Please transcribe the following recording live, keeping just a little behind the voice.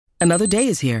Another day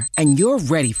is here, and you're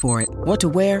ready for it. What to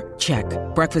wear? Check.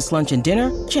 Breakfast, lunch, and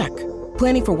dinner? Check.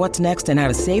 Planning for what's next and how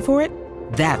to save for it?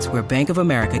 That's where Bank of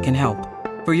America can help.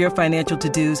 For your financial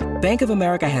to-dos, Bank of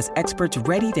America has experts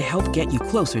ready to help get you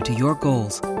closer to your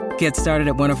goals. Get started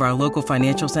at one of our local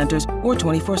financial centers or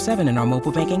 24/7 in our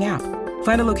mobile banking app.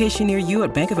 Find a location near you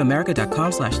at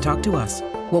bankofamerica.com/talktous.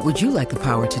 What would you like the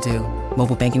power to do?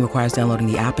 Mobile banking requires downloading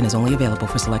the app and is only available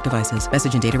for select devices.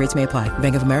 Message and data rates may apply.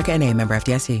 Bank of America N.A., member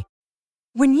FDIC.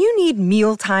 When you need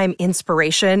mealtime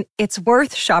inspiration, it's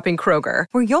worth shopping Kroger,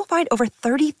 where you'll find over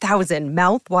 30,000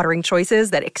 mouth-watering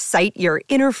choices that excite your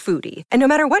inner foodie. And no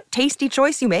matter what tasty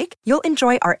choice you make, you'll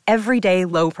enjoy our everyday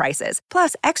low prices,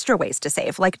 plus extra ways to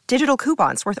save, like digital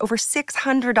coupons worth over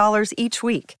 $600 each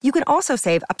week. You can also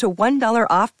save up to $1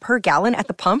 off per gallon at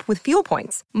the pump with fuel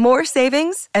points. More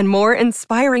savings and more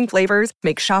inspiring flavors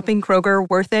make shopping Kroger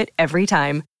worth it every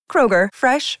time. Kroger,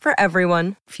 fresh for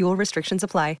everyone. Fuel restrictions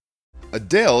apply.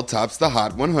 Adele tops the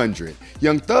Hot 100,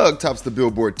 Young Thug tops the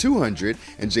Billboard 200,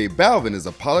 and Balvin is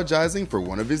apologizing for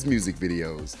one of his music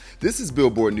videos. This is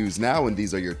Billboard News Now, and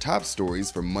these are your top stories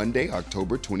for Monday,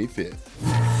 October 25th.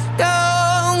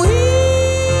 Go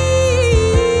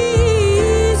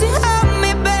easy on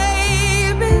me,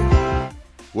 baby.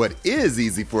 What is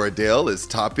easy for Adele is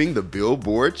topping the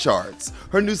Billboard charts.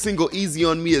 Her new single Easy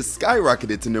on Me has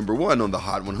skyrocketed to number 1 on the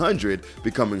Hot 100,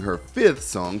 becoming her 5th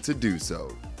song to do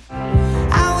so.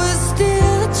 I was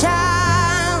still a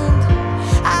child.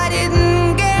 I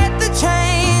didn't get the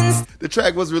chance. The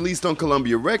track was released on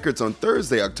Columbia Records on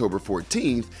Thursday, October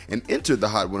 14th, and entered the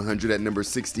Hot 100 at number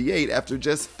 68 after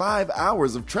just 5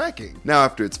 hours of tracking. Now,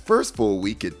 after its first full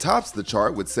week, it tops the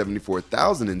chart with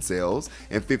 74,000 in sales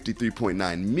and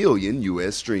 53.9 million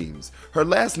US streams. Her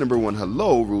last number 1,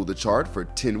 Hello, ruled the chart for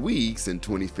 10 weeks in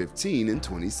 2015 and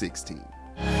 2016.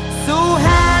 So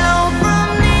hello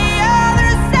from the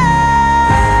other side.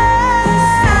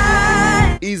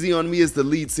 Easy on Me is the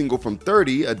lead single from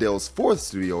 30, Adele's 4th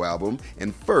studio album,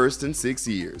 and first in 6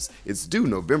 years. It's due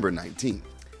November 19th.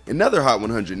 In other Hot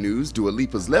 100 news, Dua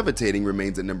Lipa's Levitating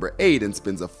remains at number 8 and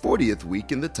spends a 40th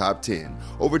week in the top 10,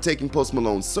 overtaking Post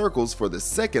Malone's Circles for the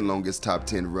second longest top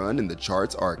 10 run in the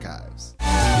chart's archives. You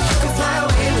can fly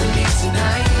away with me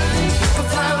tonight. You can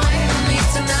fly away with me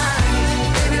tonight.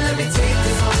 Baby, let me take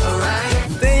this on a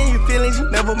ride. Stay in your feelings, you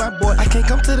never my boy. I can't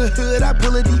come to the hood, I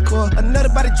pull a decoy. Another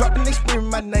body dropping, they screaming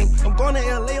my name. I'm going to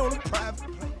LA on a private plane.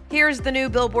 Here's the new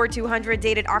Billboard 200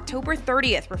 dated October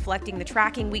 30th, reflecting the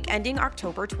tracking week ending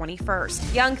October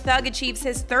 21st. Young Thug achieves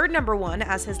his 3rd number 1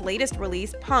 as his latest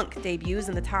release, Punk, debuts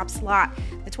in the top slot.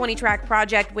 The 20-track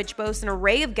project, which boasts an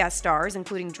array of guest stars,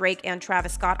 including Drake and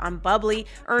Travis Scott on Bubbly,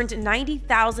 earned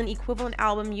 90,000 equivalent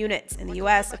album units in the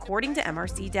US, according to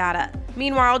MRC data.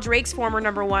 Meanwhile, Drake's former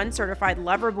number 1, Certified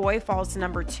Lover Boy, falls to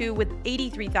number 2 with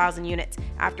 83,000 units.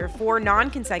 After 4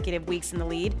 non-consecutive weeks in the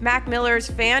lead, Mac Miller's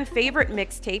fan-favorite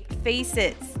mixtape,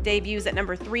 Faces, debuts at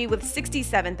number 3 with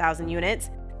 67,000 units.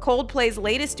 Coldplay's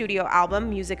latest studio album,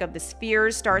 Music of the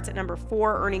Spheres, starts at number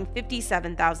 4, earning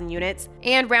 57,000 units.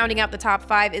 And rounding out the top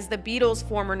 5 is the Beatles'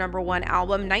 former number 1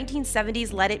 album,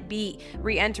 1970's Let It Be,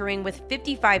 re-entering with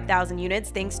 55,000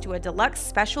 units thanks to a deluxe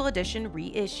special edition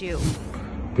reissue.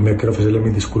 Primero quiero ofrecerle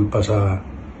mis disculpas a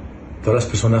todas las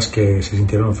personas que se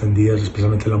sintieron ofendidas,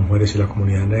 especialmente las mujeres y la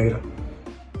comunidad negra.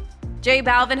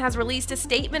 Balvin has released a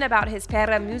statement about his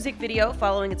Perra music video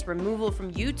following its removal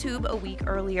from YouTube a week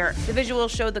earlier. The visual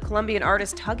showed the Colombian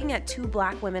artist tugging at 2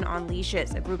 black women on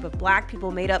leashes, a group of black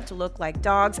people made up to look like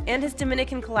dogs, and his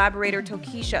Dominican collaborator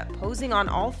Tokisha posing on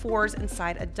all 4s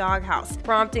inside a doghouse,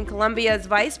 prompting Colombia's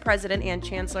Vice President and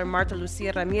Chancellor Marta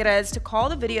Lucía Ramirez to call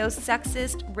the video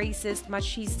sexist, racist,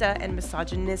 machista, and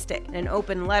misogynistic in an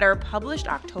open letter published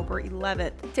October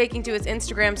 11th. Taking to his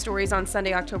Instagram stories on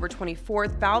Sunday, October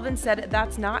 24th, Balvin said,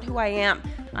 "That's not who I am.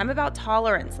 I'm about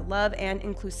tolerance, love, and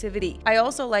inclusivity. I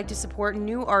also like to support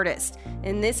new artists.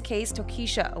 In this case,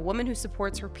 Tokisha, a woman who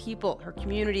supports her people, her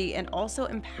community, and also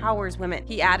empowers women."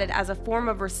 He added, "As a form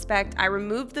of respect, I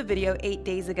removed the video 8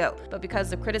 days ago, but because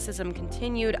the criticism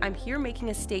continued, I'm here making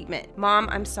a statement. Mom,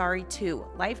 I'm sorry too.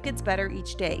 Life gets better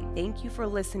each day. Thank you for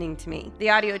listening to me." The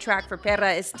audio track for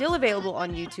Perra is still available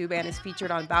on YouTube and is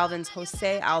featured on Balvin's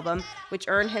Jose album, which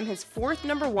earned him his 4th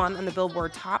number 1 on the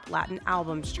Billboard Top Latin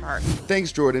Albums chart.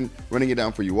 Thanks, Jordan. Running it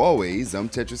down for you always, I'm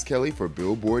Tetris Kelly for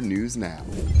Billboard News Now.